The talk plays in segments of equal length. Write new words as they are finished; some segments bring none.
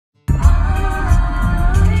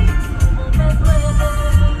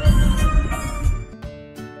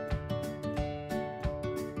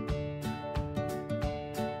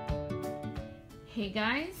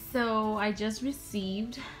guys, so I just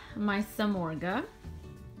received my Samorga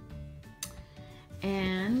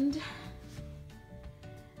and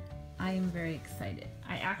I am very excited.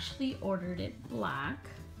 I actually ordered it black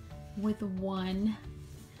with one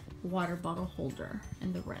water bottle holder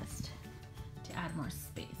and the rest to add more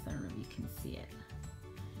space. I don't know if you can see it.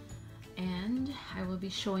 And I will be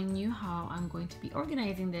showing you how I'm going to be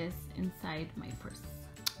organizing this inside my purse.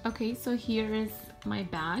 Okay, so here is my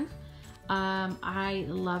bag. I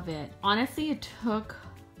love it. Honestly, it took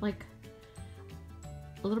like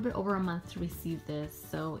a little bit over a month to receive this.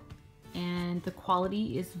 And the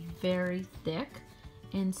quality is very thick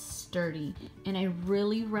and sturdy. And I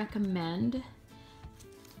really recommend,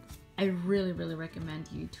 really recommend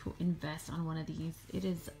you to invest on one of these. It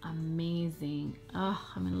is amazing. Oh,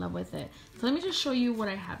 I'm in love with it. So let me just show you what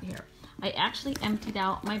I have here. I actually emptied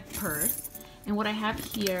out my purse. And what I have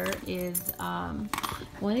here is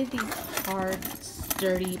one of these hard,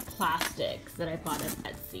 sturdy plastics that I bought at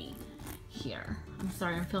Etsy. Here. I'm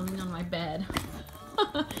sorry, I'm filming on my bed.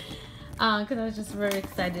 Because I was just very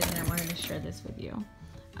excited and I wanted to share this with you.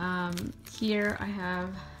 Here I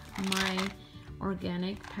have my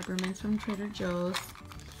organic peppermints from Trader Joe's.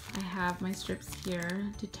 I have my strips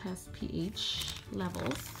here to test pH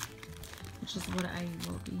levels, which is what I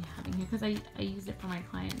will be having here because I use it for my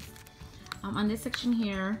clients. On this section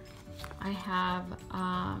here, I have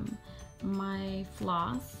my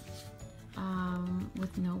floss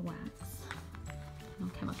with no wax, no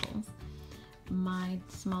chemicals. My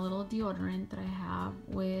small little deodorant that I have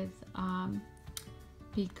with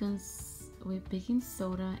baking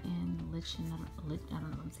soda and lichen. I don't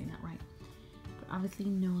know if I'm saying that right, but obviously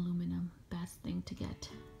no aluminum. Best thing to get.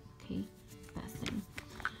 Okay, best thing.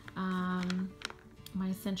 My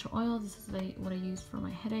essential oil. This is what I use for my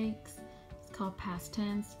headaches. Called Past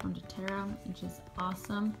Tense from doTERRA, which is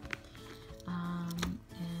awesome.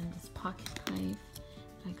 And this pocket knife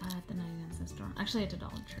I got at the 99-cent store. Actually at the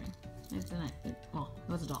Dollar Tree. Well,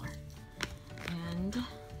 it was $1. And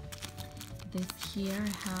this here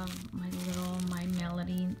I have my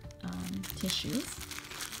Melody tissues.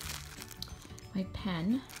 My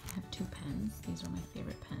pen. I have 2 pens. These are my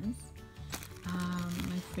favorite pens.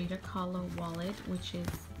 My Frida Kahlo wallet, which is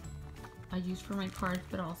I use for my cards,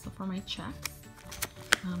 but also for my checks,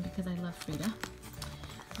 because I love Frida.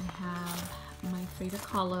 I have my Frida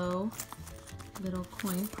Kahlo little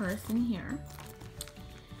coin purse in here.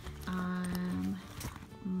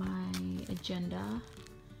 My agenda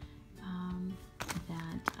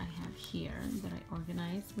that I have here that I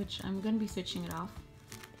organized, which I'm going to be switching it off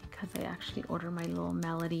because I actually ordered my little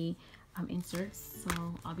Melody inserts,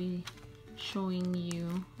 so I'll be showing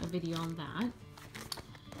you a video on that.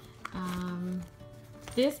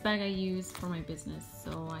 This bag I use for my business,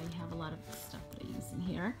 so I have a lot of stuff that I use in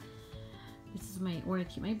here. This is where I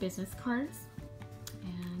keep my business cards,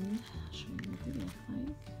 and I'll show you what they look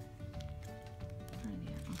like.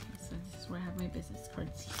 Okay, so this is where I have my business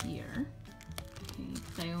cards here.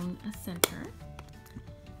 Okay, I own a center,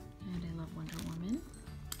 and I love Wonder Woman.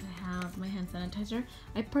 I have my hand sanitizer.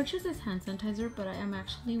 I purchased this hand sanitizer, but I am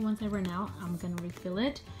actually, once I run out, I'm gonna refill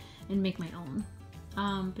it and make my own.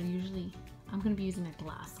 But usually I'm going to be using a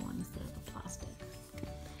glass one instead of the plastic.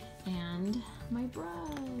 And my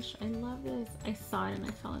brush. I love this. I saw it and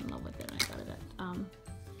I fell in love with it and I got it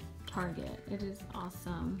at Target. It is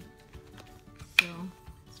awesome. So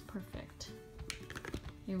it's perfect.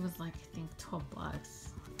 It was like, I think 12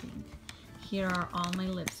 bucks. I think. Here are all my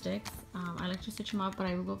lipsticks. I like to switch them out, but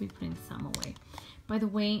I will be putting some away. By the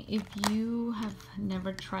way, if you have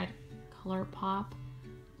never tried ColourPop,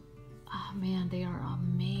 oh man, they are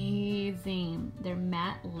amazing. They're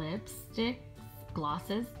matte lipstick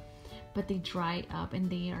glosses, but they dry up and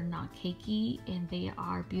they are not cakey and they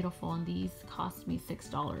are beautiful, and these cost me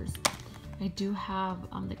 $6. I do have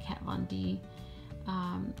the Kat Von D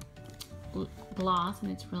gloss,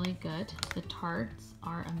 and it's really good. The tarts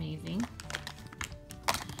are amazing.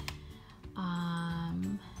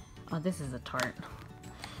 Oh, this is a tart.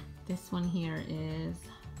 This one here is,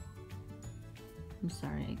 I'm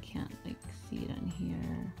sorry, I can't like see it on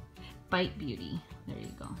here. Bite Beauty. There you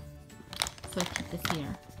go. So I keep this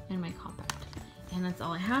here in my compact. And that's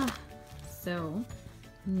all I have. So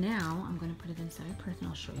now I'm going to put it inside my purse and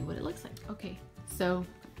I'll show you what it looks like. Okay, so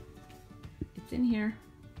it's in here.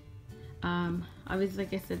 Obviously,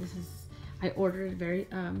 like I said, I ordered a very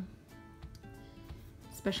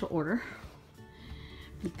special order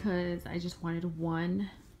because I just wanted one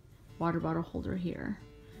water bottle holder here,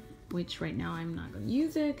 which right now I'm not going to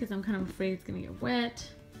use it because I'm kind of afraid it's going to get wet,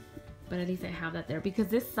 but at least I have that there because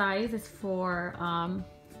this size is for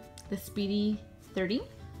the Speedy 30,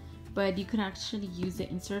 but you can actually use the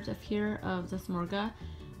insert of here of the Samorga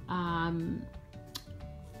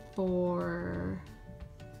for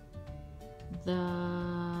the,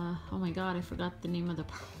 oh my god, I forgot the name of the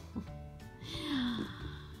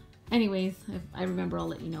anyways, if I remember I'll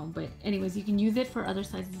let you know. But anyways, you can use it for other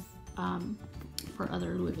sizes, for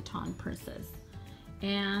other Louis Vuitton purses.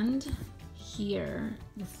 And here,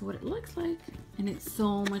 this is what it looks like, and it's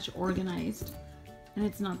so much organized, and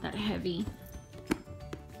it's not that heavy.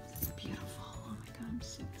 It's beautiful. Oh my god, I'm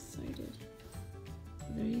so excited.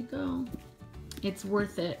 There you go. It's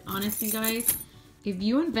worth it, honestly, guys. If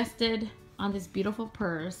you invested on this beautiful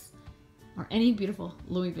purse or any beautiful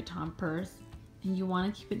Louis Vuitton purse and you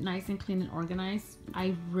want to keep it nice and clean and organized,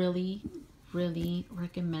 I really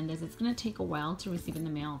recommend this. It's going to take a while to receive in the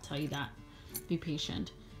mail, I'll tell you that. Be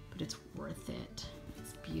patient, but it's worth it.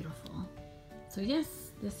 It's beautiful. So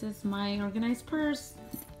yes, this is my organized purse.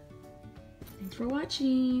 Thanks for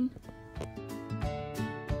watching.